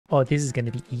Oh, this is going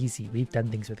to be easy. We've done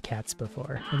things with cats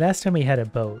before. Last time we had a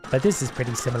boat, but this is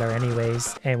pretty similar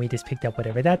anyways. And we just picked up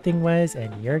whatever that thing was,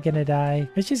 and you're gonna die.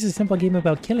 It's just a simple game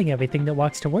about killing everything that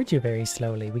walks towards you very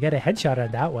slowly. We got a headshot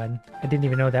on that one. I didn't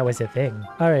even know that was a thing.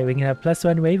 All right, we can have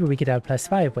 +1 wave, or we could have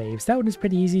 +5 waves. That one is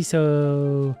pretty easy,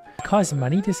 so it costs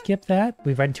money to skip that.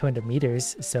 We've run 200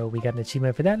 meters, so we got an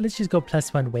achievement for that. Let's just go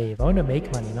 +1 wave. I want to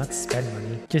make money, not spend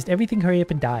money. Just everything hurry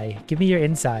up and die. Give me your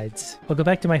insides. I'll go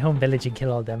back to my home village and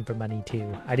kill all them for money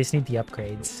too. I just need the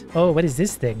upgrades. Oh, what is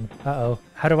this thing? Uh-oh.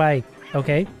 How do I...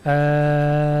 Okay.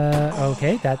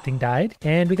 Okay, that thing died.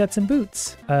 And we got some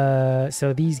boots.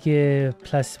 So these give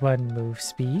 +1 move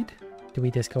speed. Do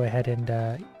we just go ahead and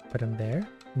put them there?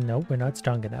 Nope, we're not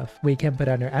strong enough. We can put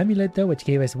on our amulet though, which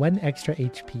gave us 1 extra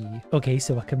HP. Okay,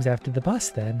 so what comes after the boss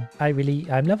then?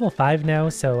 I'm level 5 now,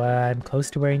 so I'm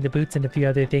close to wearing the boots and a few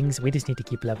other things. We just need to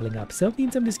keep leveling up. So it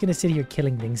means I'm just gonna sit here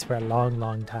killing things for a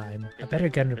long time. A better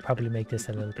gun would probably make this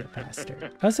a little bit faster.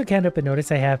 I also can't help but notice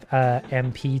I have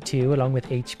MP too, along with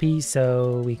HP,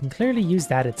 so we can clearly use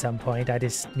that at some point. I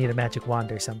just need a magic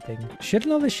wand or something.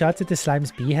 Shouldn't all the shots at the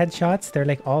slimes be headshots? They're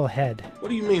like all head. What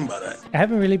do you mean by that? I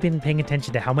haven't really been paying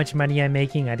attention to how much money I'm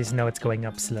making. I just know it's going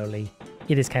up slowly.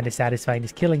 It is kind of satisfying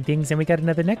just killing things, and we got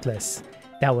another necklace.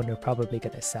 That one we're probably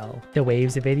gonna sell. The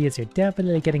waves of idiots are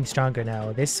definitely getting stronger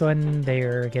now. This one,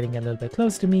 they're getting a little bit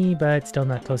close to me, but still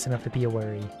not close enough to be a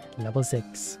worry. Level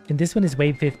 6. And this one is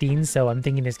wave 15, so I'm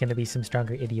thinking there's gonna be some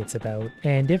stronger idiots about.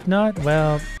 And if not,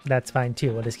 well, that's fine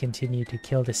too. We'll just continue to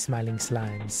kill the smiling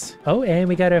slimes. Oh, and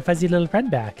we got our fuzzy little friend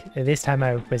back. This time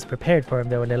I was prepared for him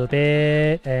though a little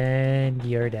bit, and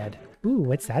you're dead. Ooh,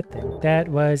 what's that thing? That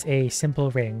was a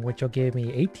simple ring, which will give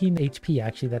me 18 HP.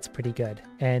 Actually, that's pretty good.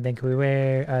 And then can we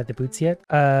wear the boots yet?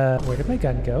 Where did my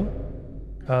gun go?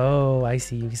 Oh, I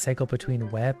see. You can cycle between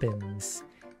weapons.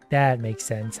 That makes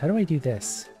sense. How do I do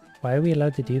this? Why are we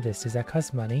allowed to do this? Does that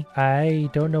cost money? I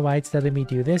don't know why it's letting me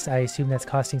do this. I assume that's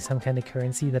costing some kind of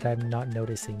currency that I'm not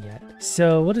noticing yet.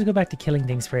 So we'll just go back to killing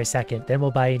things for a second. Then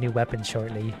we'll buy a new weapon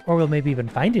shortly. Or we'll maybe even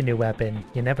find a new weapon.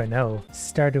 You never know.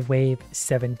 Start of wave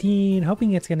 17.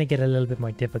 Hoping it's going to get a little bit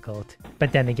more difficult.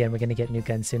 But then again, we're going to get new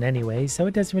guns soon anyway. So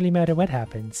it doesn't really matter what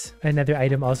happens. Another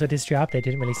item also just dropped. I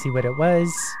didn't really see what it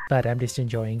was. But I'm just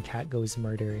enjoying Cat Goes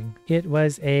Murdering. It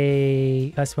was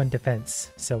a +1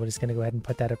 defense. So we're just going to go ahead and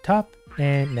put that up top.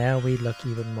 And now we look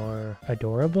even more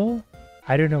adorable.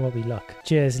 I don't know what we look.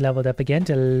 Just leveled up again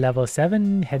to level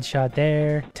 7. Headshot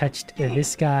there. Touched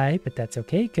this guy, but that's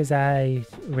okay because I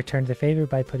returned the favor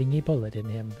by putting a bullet in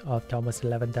him, up to almost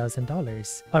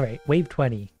 $11,000. All right, wave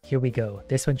 20. Here we go.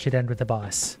 This one should end with the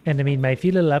boss. And I mean, my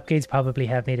few little upgrades probably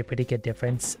have made a pretty good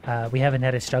difference. We haven't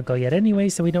had a struggle yet anyway,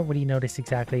 so we don't really notice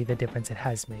exactly the difference it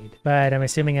has made. But I'm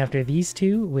assuming after these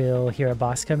two, we'll hear a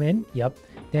boss come in. Yup.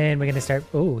 Then we're going to start...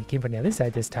 Oh, he came from the other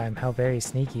side this time. How very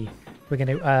sneaky. We're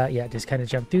going to, yeah, just kind of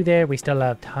jump through there. We still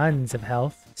have tons of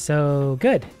health. So,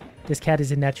 good. This cat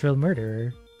is a natural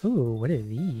murderer. Ooh, what are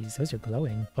these? Those are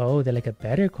glowing. Oh, they're like a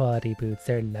better quality boots.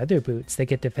 They're leather boots. They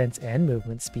get defense and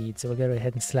movement speed. So we'll go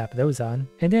ahead and slap those on.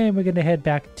 And then we're going to head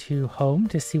back to home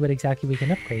to see what exactly we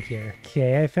can upgrade here.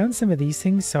 Okay, I found some of these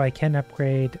things, so I can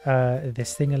upgrade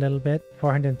this thing a little bit.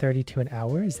 432 an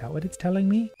hour. Is that what it's telling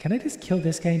me? Can I just kill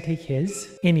this guy and take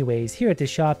his? Anyways, here at the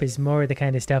shop is more the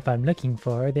kind of stuff I'm looking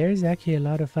for. There's actually a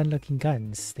lot of fun looking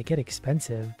guns. They get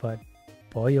expensive, but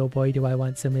boy, oh boy, do I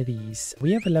want some of these.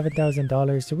 We have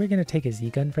 $11,000, so we're going to take a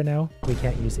Z-gun for now. We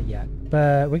can't use it yet.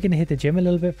 But we're going to hit the gym a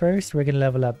little bit first. We're going to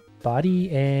level up body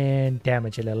and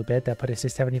damage a little bit. That put us to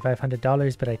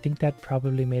 $7,500, but I think that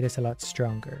probably made us a lot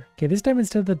stronger. Okay, this time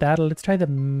instead of the battle, let's try the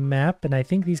map. And I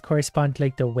think these correspond to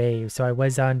like the wave. So I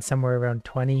was on somewhere around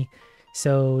 20.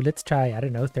 So let's try, I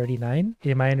don't know, 39.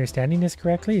 Am I understanding this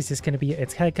correctly? Is this going to be,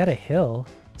 it's got a hill.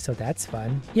 So that's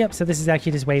fun. Yep, so this is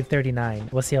actually just wave 39.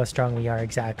 We'll see how strong we are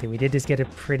exactly. We did just get a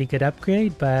pretty good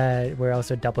upgrade, but we're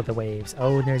also double the waves.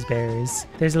 Oh, and there's bears.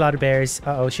 There's a lot of bears.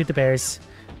 Uh-oh, shoot the bears.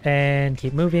 And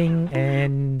keep moving,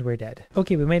 and we're dead.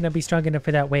 Okay, we might not be strong enough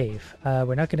for that wave.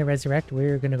 We're not going to resurrect.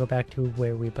 We're going to go back to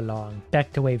where we belong.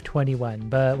 Back to wave 21,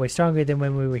 but we're stronger than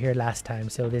when we were here last time,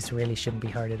 so this really shouldn't be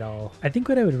hard at all. I think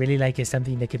what I would really like is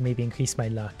something that could maybe increase my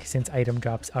luck, since item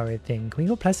drops are a thing. Can we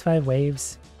go +5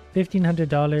 waves?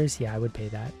 $1,500, yeah, I would pay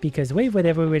that. Because wave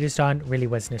whatever we were just on really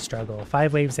wasn't a struggle.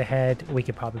 5 waves ahead, we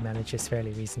could probably manage this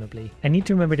fairly reasonably. I need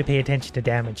to remember to pay attention to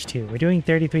damage too. We're doing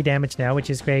 33 damage now, which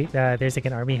is great. There's like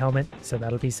an army helmet, so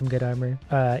that'll be some good armor.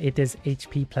 It does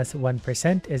HP plus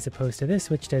 1% as opposed to this,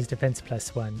 which does defense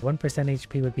plus 1. 1%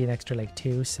 HP would be an extra like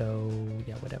 2, so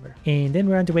yeah, whatever. And then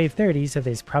we're on to wave 30, so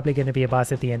there's probably going to be a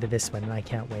boss at the end of this one, and I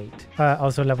can't wait.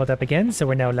 Also leveled up again, so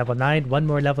we're now level 9. One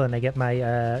more level and I get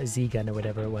my Z-gun or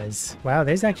whatever it was. was. Wow,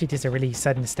 there's actually just a really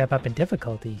sudden step up in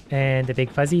difficulty. And the big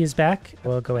fuzzy is back.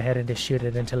 We'll go ahead and just shoot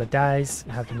it until it dies.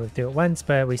 Have to move through it once,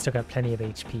 but we still got plenty of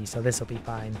HP, so this will be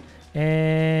fine.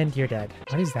 And you're dead.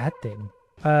 What is that thing?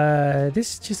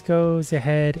 This just goes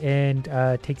ahead and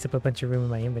takes up a bunch of room in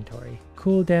my inventory.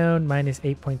 Cooldown minus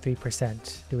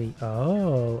 8.3%. Do we?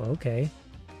 Oh, okay.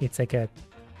 It's like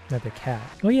another cat.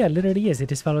 Oh yeah, it literally is. It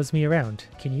just follows me around.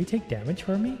 Can you take damage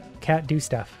for me? Cat, do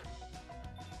stuff.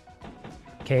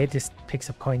 Okay, it just picks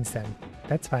up coins then.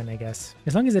 That's fine, I guess.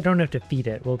 As long as I don't have to feed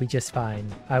it, we'll be just fine.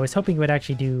 I was hoping it would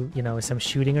actually do, you know, some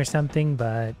shooting or something,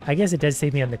 but I guess it does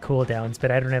save me on the cooldowns,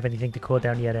 but I don't have anything to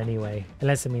cooldown yet anyway.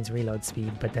 Unless it means reload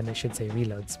speed, but then it should say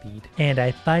reload speed. And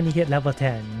I finally hit level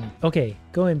 10. Okay,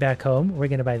 going back home, we're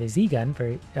gonna buy the Z-gun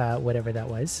for whatever that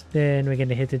was. Then we're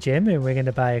gonna hit the gym and we're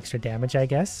gonna buy extra damage, I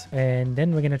guess. And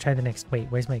then we're gonna try the next... Wait,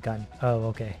 where's my gun? Oh,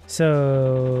 okay.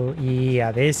 So,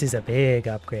 yeah, this is a big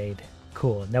upgrade.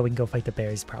 Cool, now we can go fight the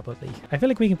bears probably. I feel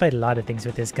like we can fight a lot of things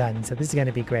with this gun, so this is going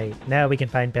to be great. Now we can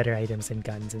find better items and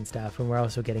guns and stuff, and we're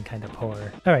also getting kind of poor.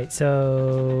 Alright,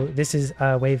 so this is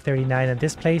wave 39 on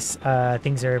this place.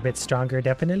 Things are a bit stronger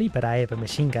definitely, but I have a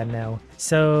machine gun now,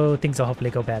 so things will hopefully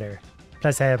go better.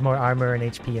 Plus I have more armor and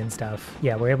HP and stuff.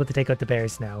 Yeah, we're able to take out the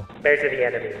bears now. Bears are the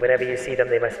enemy. Whenever you see them,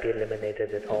 they must be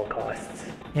eliminated at all costs.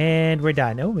 And we're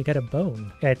done. Oh, we got a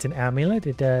bone. It's an amulet.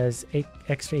 It does 8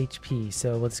 extra HP.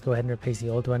 So we'll just go ahead and replace the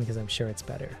old one because I'm sure it's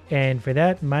better. And for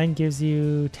that, mine gives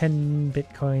you 10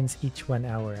 bitcoins each 1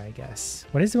 hour, I guess.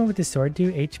 What does the one with the sword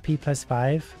do? HP plus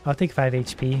 5? I'll take 5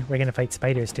 HP. We're going to fight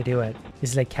spiders to do it. This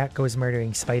is like Cat goes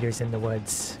murdering spiders in the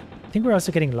woods. I think we're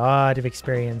also getting a lot of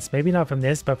experience. Maybe not from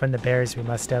this, but from the bears we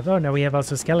must have. Oh no, we have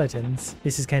also skeletons.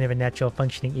 This is kind of a natural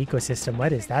functioning ecosystem.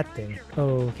 What is that thing?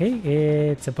 Okay,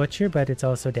 it's a butcher, but it's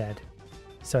also dead.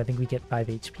 So I think we get 5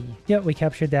 HP. Yeah, we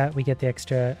captured that. We get the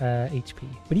extra HP.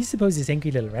 What do you suppose this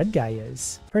angry little red guy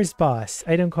is? First boss.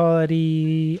 Item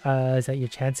quality. Is that your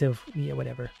chance of... Yeah,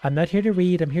 whatever. I'm not here to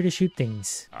read. I'm here to shoot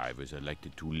things. I was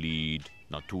elected to lead,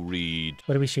 not to read.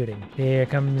 What are we shooting? Here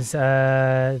comes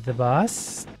the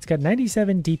boss. It's got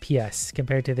 97 DPS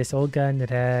compared to this old gun that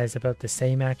has about the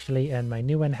same actually, and my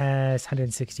new one has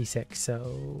 166,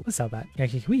 so we'll sell that.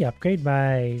 Actually, can we upgrade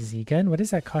my Z-gun? What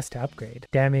does that cost to upgrade?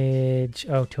 Damage,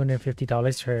 oh,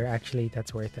 $250 for, actually,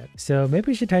 that's worth it. So maybe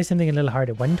we should try something a little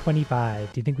harder.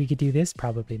 125. Do you think we could do this?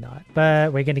 Probably not.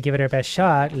 But we're gonna give it our best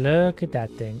shot. Look at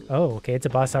that thing. Oh, okay, it's a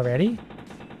boss already?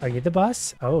 Are you the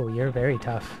boss? Oh, you're very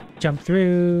tough. Jump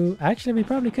through. Actually, we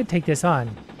probably could take this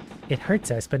on. It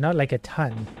hurts us, but not like a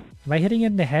ton. Am I hitting it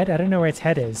in the head? I don't know where its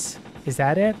head is. Is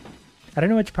that it? I don't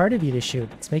know which part of you to shoot.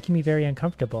 It's making me very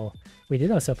uncomfortable. We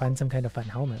did also find some kind of fun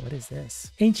helmet. What is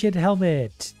this? Ancient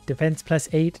helmet. Defense plus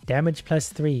 8, damage plus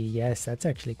 3. Yes, that's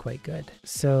actually quite good.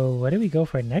 So what do we go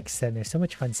for next then? There's so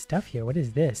much fun stuff here. What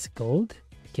is this? Gold?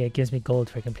 Okay, it gives me gold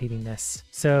for completing this.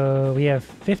 So we have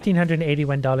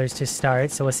 $1,581 to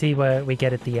start, so we'll see what we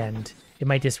get at the end. It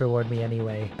might just reward me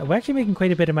anyway. We're actually making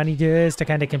quite a bit of money just to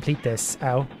kind of complete this.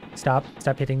 Ow. Stop.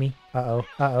 Stop hitting me. Uh-oh.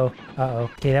 Uh-oh. Uh-oh.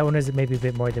 Okay, that one was maybe a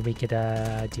bit more than we could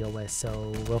deal with,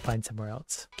 so we'll find somewhere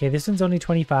else. Okay, this one's only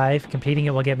 25. Completing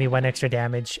it will get me 1 extra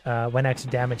damage. 1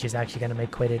 extra damage is actually going to make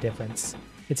quite a difference.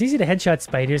 It's easy to headshot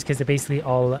spiders because they're basically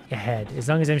all ahead. As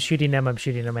long as I'm shooting them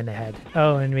in the head.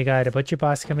 Oh, and we got a butcher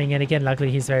boss coming in again. Luckily,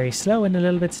 he's very slow and a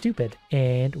little bit stupid.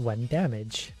 And 1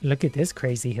 damage. Look at this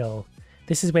crazy hill.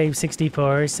 This is wave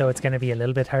 64, so it's going to be a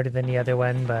little bit harder than the other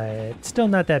one, but still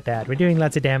not that bad. We're doing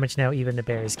lots of damage now, even the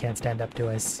bears can't stand up to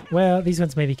us. Well, these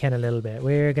ones maybe can a little bit.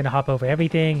 We're going to hop over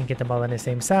everything and get them all on the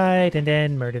same side, and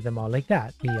then murder them all like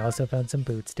that. We also found some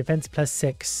boots. Defense plus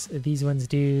 6. These ones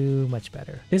do much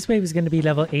better. This wave is going to be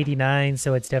level 89,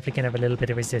 so it's definitely going to have a little bit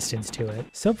of resistance to it.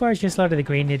 So far, it's just a lot of the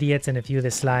green idiots and a few of the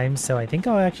slimes, so I think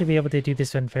I'll actually be able to do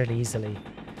this one fairly easily.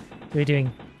 We're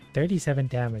doing 37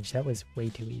 damage. That was way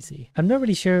too easy. I'm not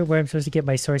really sure where I'm supposed to get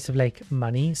my source of like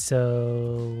money,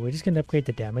 so we're just gonna upgrade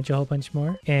the damage a whole bunch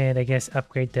more, and I guess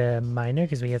upgrade the miner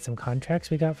because we had some contracts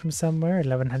we got from somewhere.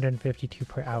 1152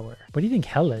 per hour. What do you think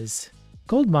hell is?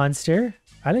 Gold monster.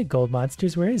 I like gold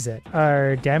monsters. Where is it?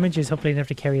 Our damage is hopefully enough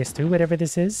to carry us through whatever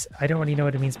this is. I don't really know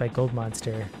what it means by gold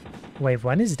monster. Wave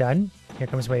 1 is done. Here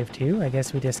comes wave 2. I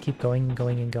guess we just keep going and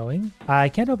going and going. I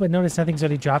can't help but notice nothing's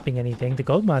really dropping anything. The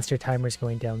gold monster timer's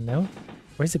going down though.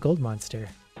 Where's the gold monster?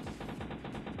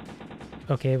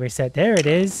 Okay, we're set. There it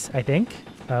is, I think.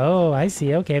 Oh, I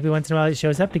see. Okay, every once in a while it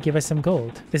shows up to give us some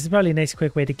gold. This is probably a nice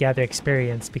quick way to gather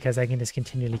experience because I can just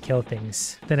continually kill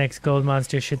things. The next gold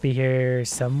monster should be here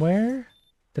somewhere.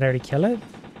 Did I already kill it?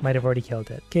 Might have already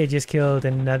killed it. Okay, just killed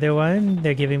another one.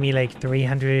 They're giving me like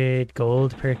 300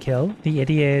 gold per kill. The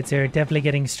idiots are definitely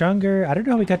getting stronger. I don't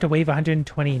know how we got to wave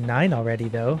 129 already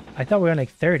though. I thought we were on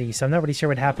like 30, so I'm not really sure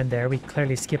what happened there. We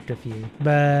clearly skipped a few.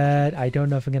 But I don't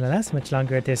know if I'm going to last much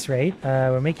longer at this rate.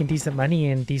 We're making decent money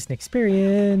and decent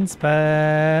experience,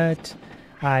 but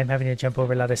I'm having to jump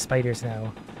over a lot of spiders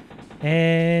now.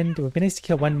 And it would be nice to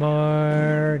kill one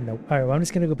more. Nope. Alright, well, I'm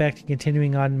just going to go back to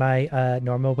continuing on my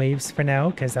normal waves for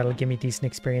now, because that'll give me decent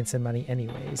experience and money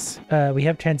anyways. We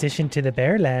have transitioned to the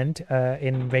Bear Land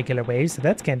in regular waves, so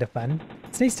that's kind of fun.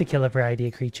 It's nice to kill a variety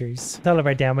of creatures. With all of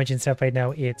our damage and stuff right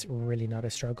now, it's really not a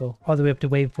struggle. All the way up to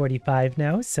wave 45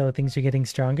 now, so things are getting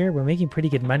stronger. We're making pretty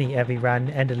good money every run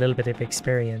and a little bit of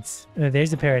experience.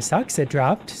 There's a pair of socks that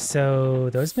dropped, so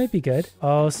those might be good.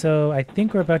 Also, I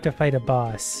think we're about to fight a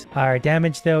boss. Our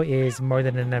damage, though, is more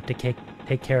than enough to take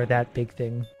care of that big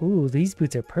thing. Ooh, these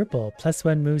boots are purple.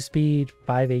 +1 move speed,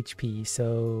 5 HP.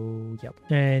 So, yep.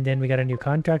 And then we got a new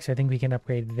contract, so I think we can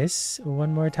upgrade this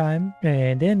one more time.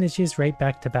 And then it's just right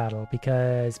back to battle,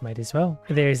 because might as well.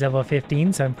 There's level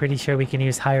 15, so I'm pretty sure we can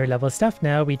use higher level stuff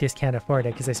now. We just can't afford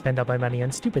it because I spend all my money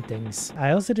on stupid things.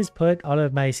 I also just put all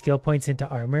of my skill points into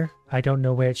armor. I don't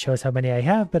know where it shows how many I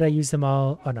have, but I use them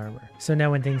all on armor. So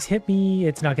now when things hit me,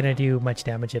 it's not going to do much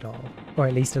damage at all. Or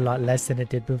at least a lot less than it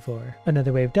did before.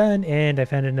 Another wave done, and I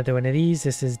found another one of these.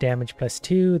 This is damage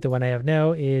 +2. The one I have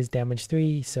now is damage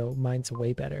 3, so mine's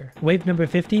way better. Wave number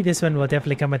 50, this one will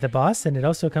definitely come with the boss, and it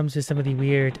also comes with some of the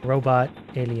weird robot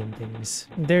alien things.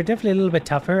 They're definitely a little bit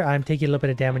tougher. I'm taking a little bit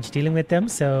of damage dealing with them,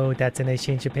 so that's a nice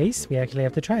change of pace. We actually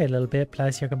have to try a little bit,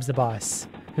 plus here comes the boss,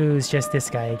 who's just this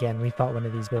guy again. We fought one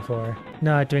of these before.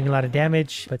 Not doing a lot of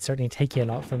damage, but certainly taking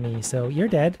a lot from me. So you're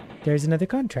dead. There's another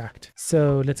contract.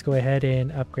 So let's go ahead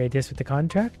and upgrade this with the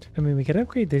contract. I mean, we could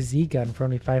upgrade the Z gun for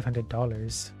only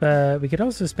 $500, but we could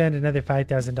also spend another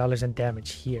 $5,000 on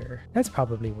damage here. That's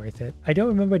probably worth it. I don't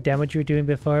remember what damage we were doing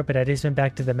before, but I just went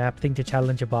back to the map thing to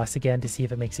challenge a boss again to see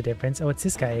if it makes a difference. Oh, it's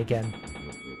this guy again.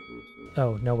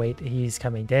 Oh, no, wait. He's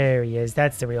coming. There he is.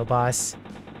 That's the real boss.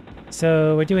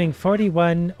 So we're doing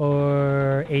 41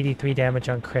 or 83 damage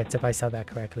on crits, if I saw that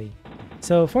correctly.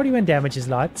 So 41 damage is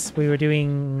lots. We were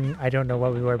doing, I don't know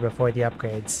what we were before the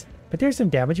upgrades. But there's some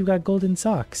damage. We got golden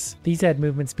socks. These add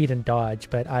movement speed and dodge,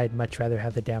 but I'd much rather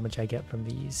have the damage I get from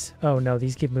these. Oh no,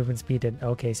 these give movement speed and...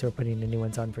 Okay, so we're putting the new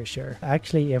ones on for sure.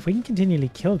 Actually, if we can continually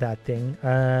kill that thing,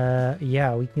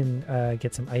 yeah, we can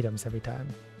get some items every time.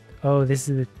 Oh, this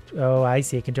is the... Oh, I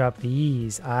see. I can drop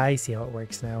these. I see how it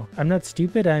works now. I'm not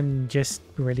stupid. I'm just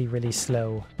really, really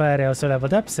slow. But I also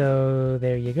leveled up, so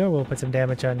there you go. We'll put some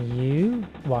damage on you.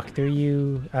 Walk through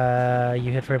you.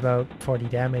 You hit for about 40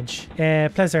 damage.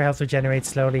 Plus our health regenerates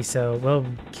slowly, so we'll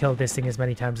kill this thing as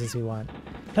many times as we want.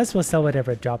 Plus, we'll sell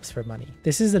whatever it drops for money.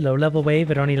 This is a low-level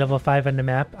wave at only level 5 on the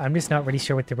map. I'm just not really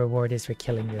sure what the reward is for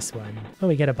killing this one. Oh,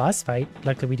 we get a boss fight.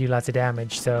 Luckily, we do lots of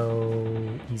damage, so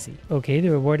easy. Okay, the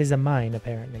reward is a mine,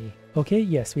 apparently. Okay,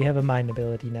 yes, we have a mine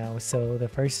ability now, so the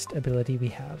first ability we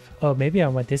have. Oh, maybe I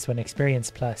want this one, Experience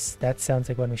Plus. That sounds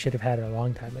like one we should have had a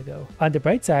long time ago. On the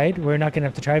bright side, we're not going to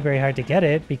have to try very hard to get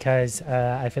it because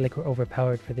I feel like we're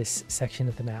overpowered for this section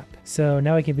of the map. So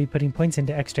now I can be putting points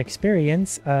into extra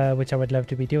experience, which I would love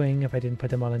to be doing if I didn't put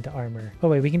them all into armor. Oh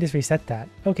wait, we can just reset that.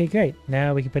 Okay, great.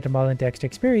 Now we can put them all into extra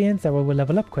experience. That way we'll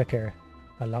level up quicker.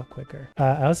 A lot quicker.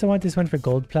 I also want this one for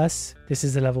gold plus. This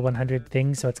is a level 100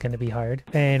 thing, so it's going to be hard.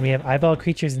 And we have eyeball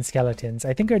creatures and skeletons.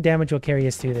 I think our damage will carry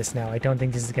us through this now. I don't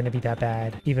think this is going to be that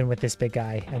bad, even with this big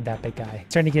guy and that big guy.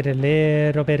 It's starting to get a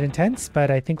little bit intense,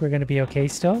 but I think we're going to be okay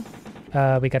still.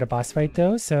 We got a boss fight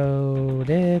though, so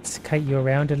let's kite you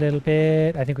around a little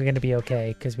bit. I think we're going to be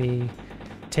okay because we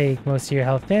take most of your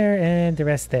health there and the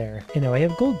rest there. You know, I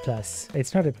have gold plus.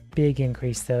 It's not a big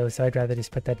increase though, so I'd rather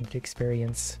just put that into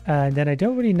experience. And then I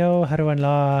don't really know how to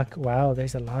unlock... Wow,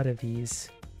 there's a lot of these.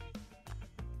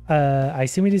 I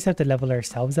assume we just have to level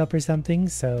ourselves up or something,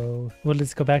 so we'll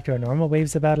just go back to our normal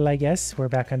waves of battle, I guess. We're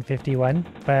back on 51,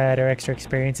 but our extra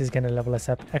experience is going to level us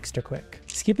up extra quick.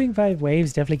 Skipping 5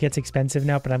 waves definitely gets expensive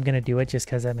now, but I'm going to do it just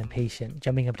because I'm impatient.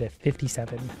 Jumping up to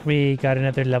 57. We got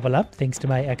another level up thanks to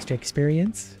my extra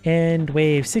experience. And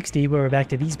wave 60, where we're back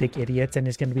to these big idiots, and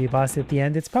there's going to be a boss at the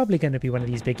end. It's probably going to be one of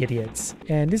these big idiots.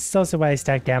 And this is also why I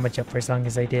stacked damage up for as long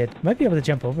as I did. Might be able to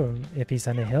jump over him if he's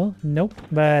on a hill. Nope.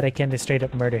 But I can just straight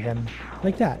up murder him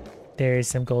like that. there's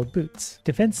some gold boots.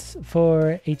 Defense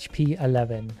for HP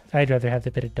 11. I'd rather have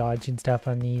the bit of dodge and stuff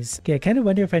on these. Okay, I kind of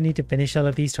wonder if I need to finish all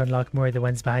of these to unlock more of the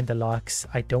ones behind the locks.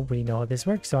 I don't really know how this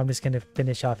works, so I'm just going to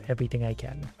finish off everything I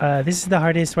can. This is the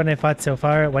hardest one I fought so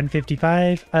far at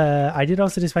 155. I did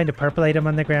also just find a purple item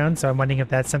on the ground, so I'm wondering if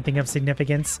that's something of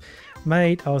significance.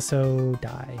 Might also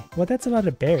die. Well, that's a lot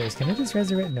of bears. Can I just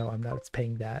resurrect? No, I'm not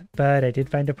paying that. But I did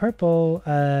find a purple.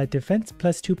 Defense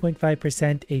plus 2.5%,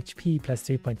 HP plus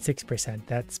 3.6%.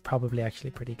 That's probably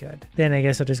actually pretty good. Then I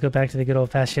guess I'll just go back to the good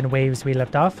old-fashioned waves we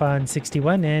left off on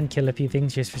 61 and kill a few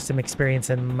things just for some experience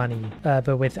and money.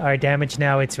 But with our damage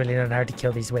now, it's really not hard to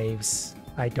kill these waves.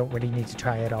 I don't really need to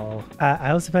try at all.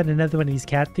 I also found another one of these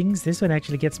cat things. This one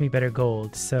actually gets me better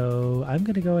gold. So I'm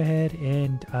going to go ahead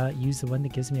and use the one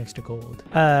that gives me extra gold.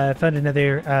 Found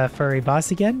another furry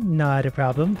boss again. Not a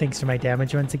problem. Thanks for my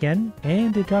damage once again.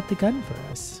 And it dropped a gun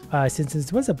for us. Since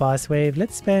this was a boss wave,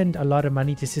 let's spend a lot of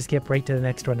money just to skip right to the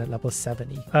next one at level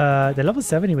 70. The level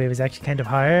 70 wave is actually kind of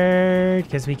hard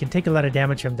because we can take a lot of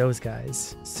damage from those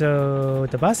guys. So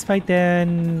the boss fight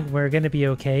then, we're going to be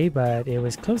okay, but it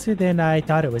was closer than I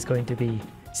thought it was going to be.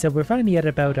 So we're finally at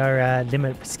about our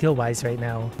limit skill-wise right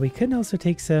now. We could also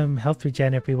take some health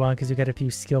regen if we want because we've got a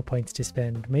few skill points to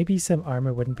spend. Maybe some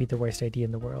armor wouldn't be the worst idea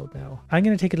in the world now. I'm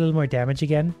going to take a little more damage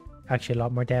again. Actually, a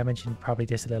lot more damage and probably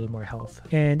just a little more health.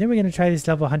 And then we're going to try this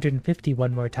level 150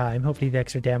 one more time. Hopefully the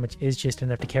extra damage is just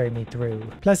enough to carry me through.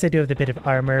 Plus I do have the bit of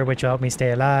armor which will help me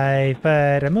stay alive,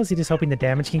 but I'm mostly just hoping the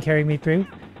damage can carry me through,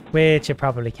 which it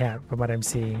probably can't from what I'm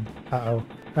seeing. Uh-oh.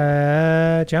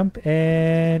 Jump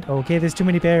and... okay, there's too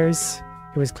many bears.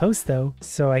 It was close though,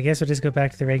 so I guess we'll just go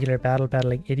back to the regular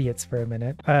battling idiots for a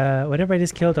minute. Whatever I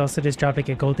just killed also just dropped like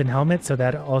a golden helmet, so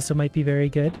that also might be very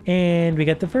good. And we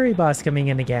got the furry boss coming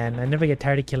in again. I never get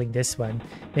tired of killing this one.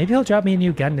 Maybe he'll drop me a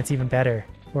new gun that's even better.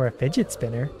 Or a fidget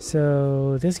spinner.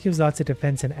 So this gives lots of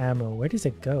defense and ammo. Where does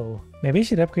it go? Maybe I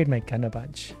should upgrade my gun a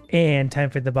bunch. And time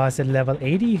for the boss at level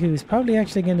 80, who's probably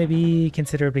actually going to be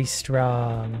considerably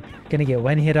strong. Gonna get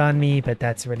one hit on me, but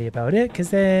that's really about it, because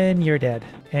then you're dead.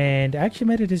 And I actually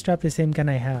might have just dropped the same gun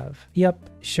I have. Yep,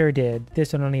 sure did.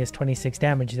 This one only has 26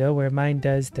 damage though, where mine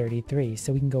does 33.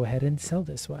 So we can go ahead and sell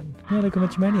this one. Yeah, look how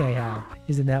much money I have.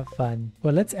 Isn't that fun?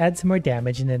 Well, let's add some more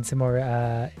damage and then some more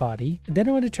body. Then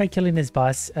I want to try killing this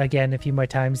boss again a few more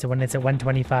times. The one that's at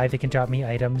 125, they can drop me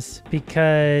items.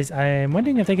 Because I'm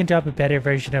wondering if they can drop a better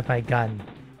version of my gun.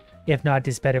 If not,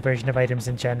 this better version of items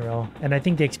in general. And I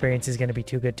think the experience is going to be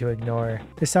too good to ignore.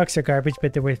 The socks are garbage,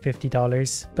 but they're worth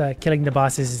 $50. But killing the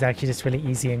bosses is actually just really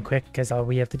easy and quick, because all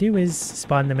we have to do is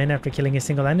spawn them in after killing a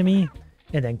single enemy,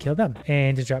 and then kill them.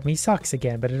 And it dropped me socks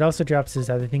again, but it also drops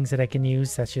those other things that I can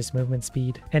use, such as movement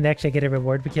speed. And actually I get a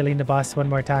reward for killing the boss one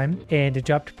more time. And it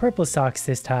dropped purple socks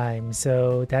this time,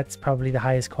 so that's probably the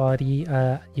highest quality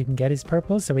you can get is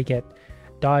purple. So we get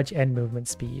dodge and movement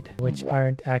speed, which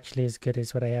aren't actually as good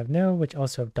as what I have now, which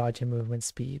also have dodge and movement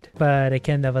speed. But I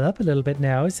can level up a little bit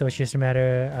now, so it's just a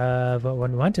matter of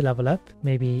when we want to level up,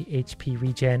 maybe HP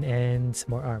regen and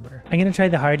some more armor. I'm gonna try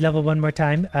the hard level one more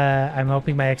time. I'm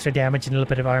hoping my extra damage and a little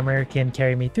bit of armor can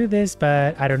carry me through this,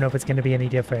 but I don't know if it's gonna be any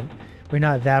different. We're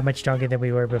not that much stronger than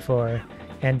we were before,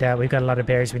 and we've got a lot of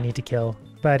bears we need to kill.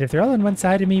 But if they're all on one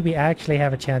side of me, we actually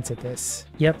have a chance at this.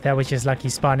 Yep, that was just lucky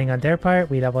spawning on their part.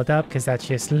 We leveled up because that's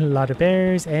just a lot of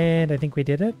bears, and I think we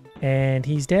did it. And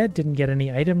he's dead, didn't get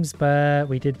any items, but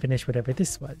we did finish whatever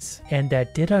this was. And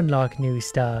that did unlock new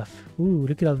stuff. Ooh,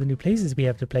 look at all the new places we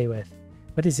have to play with.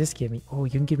 What does this give me? Oh,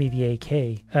 you can give me the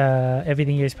AK.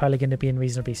 Everything here is probably going to be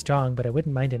reasonably strong, but I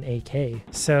wouldn't mind an AK.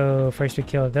 So first we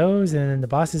kill those, and then the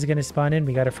boss is going to spawn in.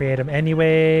 We got a free item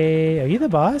anyway. Are you the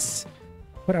boss?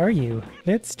 What are you?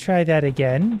 Let's try that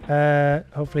again.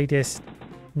 Hopefully just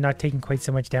not taking quite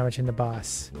so much damage from the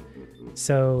boss.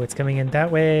 So it's coming in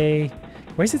that way.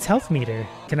 Where's its health meter?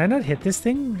 Can I not hit this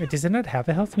thing? Or does it not have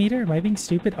a health meter? Am I being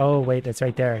stupid? Oh, wait, that's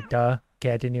right there. Duh.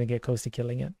 Okay, I didn't even get close to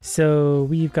killing it. So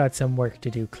we've got some work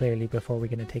to do clearly before we're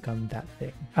going to take on that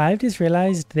thing. I've just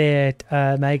realized that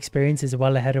my experience is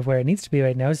well ahead of where it needs to be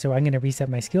right now. So I'm going to reset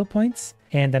my skill points.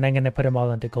 And then I'm going to put them all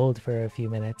into gold for a few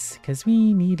minutes because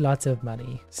we need lots of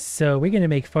money. So we're going to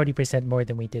make 40% more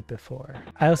than we did before.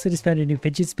 I also just found a new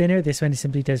fidget spinner. This one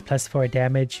simply does +4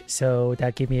 damage. So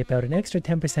that gave me about an extra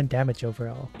 10% damage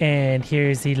overall. And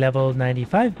here's the level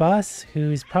 95 boss,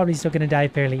 who's probably still going to die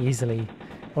fairly easily.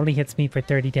 Only hits me for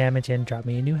 30 damage and dropped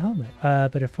me a new helmet.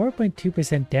 But a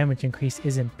 4.2% damage increase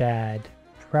isn't bad.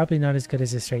 Probably not as good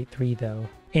as a straight 3 though.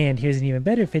 And here's an even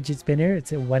better fidget spinner.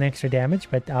 It's at 1 extra damage,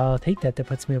 but I'll take that. That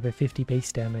puts me over 50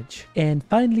 base damage. And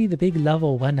finally, the big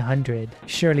level 100.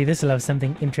 Surely this will have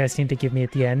something interesting to give me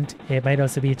at the end. It might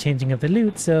also be a changing of the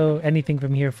loot, so anything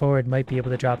from here forward might be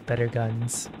able to drop better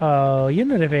guns. Oh, you're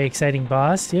not a very exciting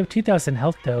boss. You have 2,000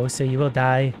 health though, so you will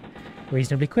die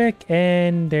reasonably quick,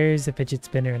 and there's a fidget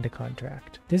spinner in the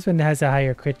contract. This one has a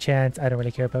higher crit chance. I don't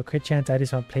really care about crit chance. I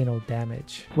just want plain old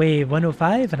damage. Wave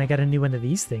 105, and I got a new one of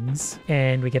these things.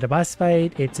 And we get a boss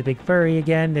fight. It's a big furry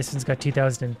again. This one's got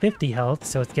 2,050 health,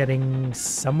 so it's getting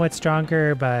somewhat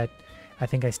stronger, but I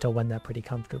think I still won that pretty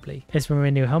comfortably. As for my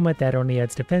new helmet, that only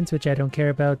adds defense, which I don't care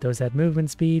about. Those add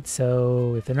movement speed,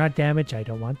 so if they're not damaged, I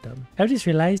don't want them. I just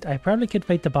realized I probably could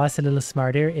fight the boss a little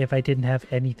smarter if I didn't have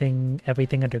everything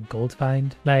under gold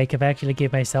find. Like if I actually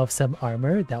gave myself some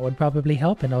armor, that would probably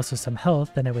help, and also some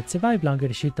health, then I would survive longer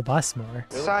to shoot the boss more.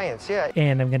 Science, yeah.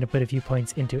 And I'm going to put a few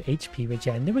points into HP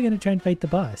regen, then we're going to try and fight the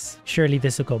boss. Surely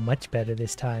this will go much better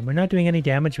this time. We're not doing any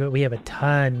damage, but we have a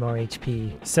ton more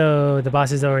HP. So the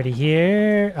boss is already here.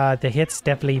 The hits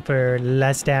definitely for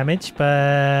less damage,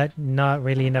 but not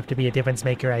really enough to be a difference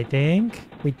maker, I think.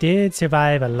 We did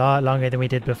survive a lot longer than we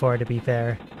did before, to be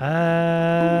fair.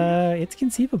 It's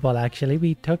conceivable, actually.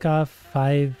 We took off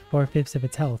 4/5 of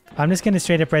its health. I'm just going to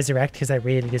straight up resurrect because I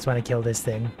really just want to kill this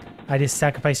thing. I just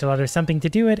sacrificed a lot of something to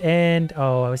do it, and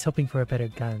oh, I was hoping for a better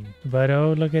gun. But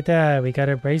oh, look at that. We got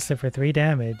a bracelet for 3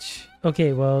 damage.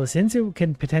 Okay, well, since it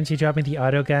can potentially drop me the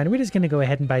auto gun, we're just going to go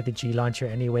ahead and buy the G launcher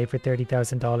anyway for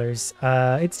 $30,000.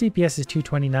 Its DPS is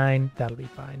 229. That'll be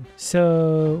fine.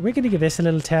 So we're going to give this a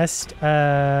little test.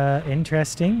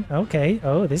 Interesting. Okay.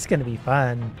 Oh, this is going to be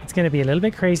fun. It's going to be a little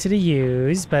bit crazy to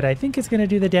use, but I think it's going to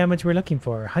do the damage we're looking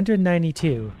for.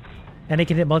 192. And it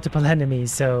can hit multiple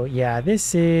enemies, so yeah,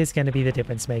 this is going to be the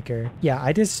difference maker. Yeah,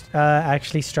 I just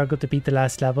actually struggled to beat the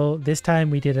last level. This time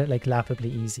we did it like laughably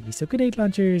easy, so grenade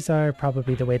launchers are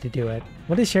probably the way to do it.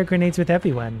 We'll just share grenades with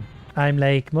everyone. I'm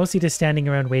like mostly just standing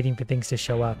around waiting for things to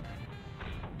show up.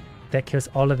 That kills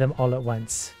all of them all at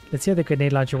once. Let's see how the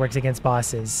grenade launcher works against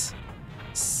bosses.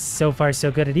 So far so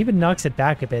good. It even knocks it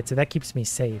back a bit, so that keeps me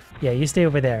safe. Yeah, you stay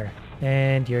over there.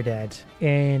 And you're dead.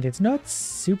 And it's not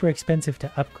super expensive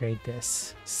to upgrade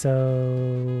this.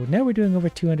 So now we're doing over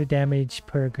 200 damage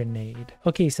per grenade.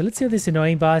 Okay, so let's see how this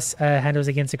annoying boss handles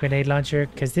against a grenade launcher,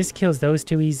 because this kills those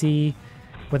too easy.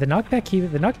 Well, the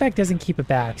knockback doesn't keep it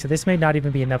back, so this might not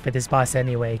even be enough for this boss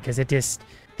anyway, because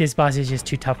this boss is just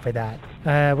too tough for that.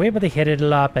 We're able to hit it a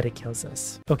lot, but it kills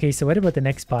us. Okay, so what about the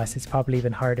next boss? It's probably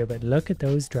even harder, but look at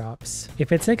those drops.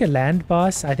 If it's like a land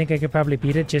boss, I think I could probably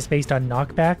beat it just based on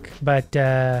knockback. But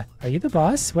are you the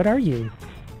boss? What are you?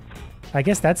 I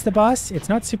guess that's the boss. It's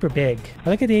not super big.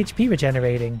 I look at the HP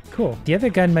regenerating. Cool. The other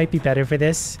gun might be better for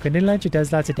this. Grenade launcher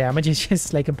does lots of damage. It's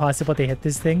just like impossible to hit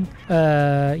this thing.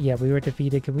 Yeah, we were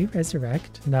defeated. Can we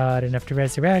resurrect? Not enough to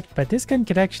resurrect, but this gun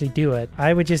could actually do it.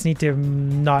 I would just need to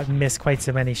not miss quite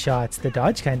so many shots. The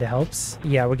dodge kind of helps.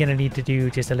 Yeah, we're going to need to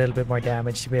do just a little bit more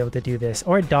damage to be able to do this,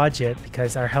 or dodge it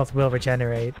because our health will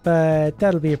regenerate, but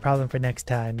that'll be a problem for next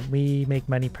time. We make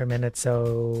money per minute,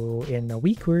 so in a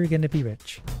week we're going to be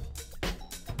rich.